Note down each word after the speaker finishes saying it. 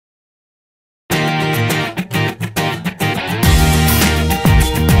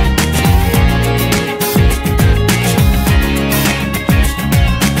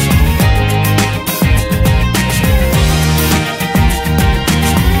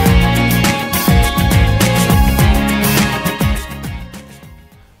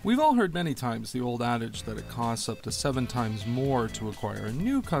all heard many times the old adage that it costs up to 7 times more to acquire a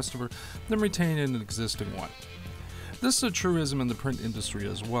new customer than retain an existing one. This is a truism in the print industry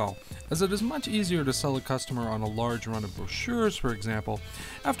as well, as it is much easier to sell a customer on a large run of brochures, for example,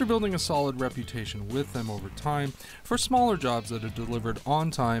 after building a solid reputation with them over time for smaller jobs that are delivered on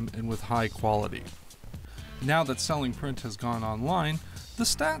time and with high quality. Now that selling print has gone online, the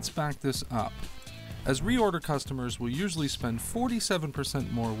stats back this up, as reorder customers will usually spend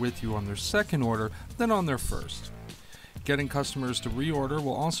 47% more with you on their second order than on their first. Getting customers to reorder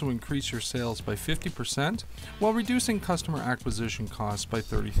will also increase your sales by 50%, while reducing customer acquisition costs by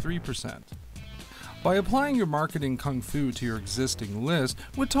 33%. By applying your marketing kung fu to your existing list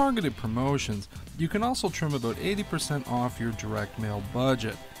with targeted promotions, you can also trim about 80% off your direct mail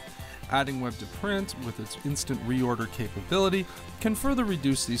budget. Adding web to print with its instant reorder capability can further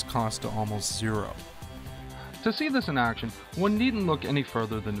reduce these costs to almost zero. To see this in action, one needn't look any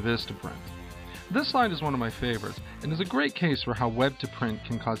further than Vistaprint. This slide is one of my favorites and is a great case for how web to print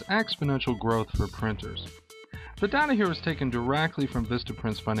can cause exponential growth for printers. The data here is taken directly from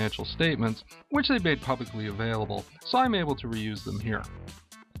Vistaprint's financial statements, which they made publicly available, so I'm able to reuse them here.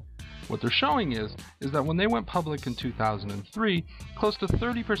 What they're showing is that when they went public in 2003, close to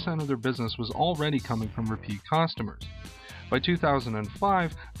 30% of their business was already coming from repeat customers. By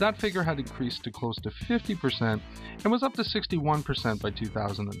 2005, that figure had increased to close to 50% and was up to 61% by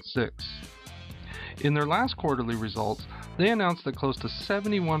 2006. In their last quarterly results, they announced that close to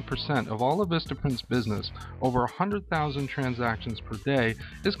 71% of all of Vistaprint's business, over 100,000 transactions per day,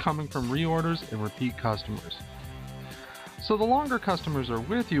 is coming from reorders and repeat customers. So the longer customers are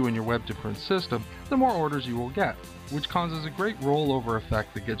with you in your web to print system, the more orders you will get, which causes a great rollover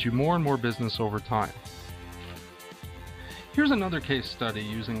effect that gets you more and more business over time. Here's another case study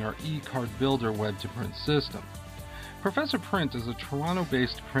using our e-card builder web to print system. Professor Print is a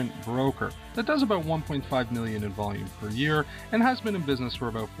Toronto-based print broker that does about 1.5 million in volume per year and has been in business for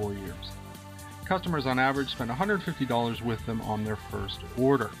about 4 years. Customers on average spend $150 with them on their first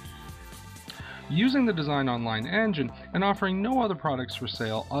order. Using the Design Online engine and offering no other products for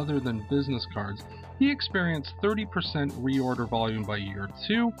sale other than business cards, he experienced 30% reorder volume by year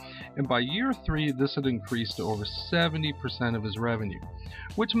 2, and by year 3 this had increased to over 70% of his revenue,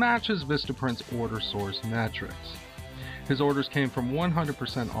 which matches Vistaprint's order source metrics. His orders came from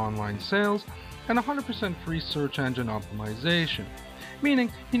 100% online sales and 100% free search engine optimization,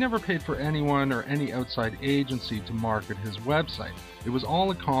 meaning he never paid for anyone or any outside agency to market his website. It was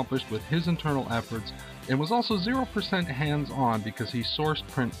all accomplished with his internal efforts and was also 0% hands-on because he sourced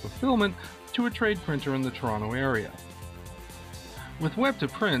print fulfillment to a trade printer in the Toronto area. With web to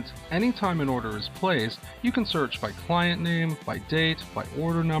print, anytime an order is placed, you can search by client name, by date, by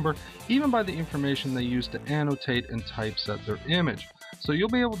order number, even by the information they use to annotate and typeset their image. So you'll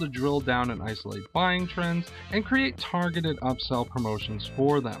be able to drill down and isolate buying trends and create targeted upsell promotions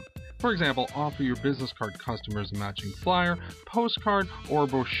for them. For example, offer your business card customers a matching flyer, postcard, or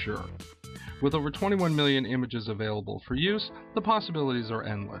brochure. With over 21 million images available for use, the possibilities are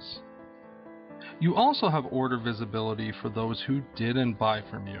endless. You also have order visibility for those who didn't buy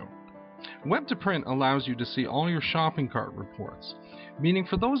from you. Web to print allows you to see all your shopping cart reports, meaning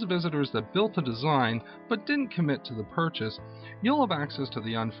for those visitors that built a design but didn't commit to the purchase, you'll have access to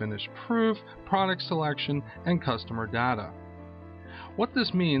the unfinished proof, product selection, and customer data. What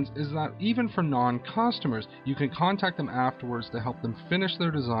this means is that even for non-customers, you can contact them afterwards to help them finish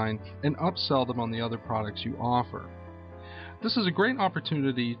their design and upsell them on the other products you offer. This is a great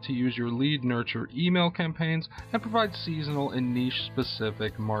opportunity to use your lead nurture email campaigns and provide seasonal and niche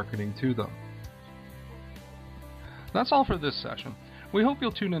specific marketing to them. That's all for this session. We hope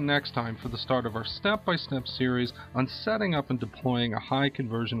you'll tune in next time for the start of our step-by-step series on setting up and deploying a high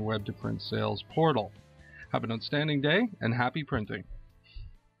conversion web to print sales portal. Have an outstanding day and happy printing.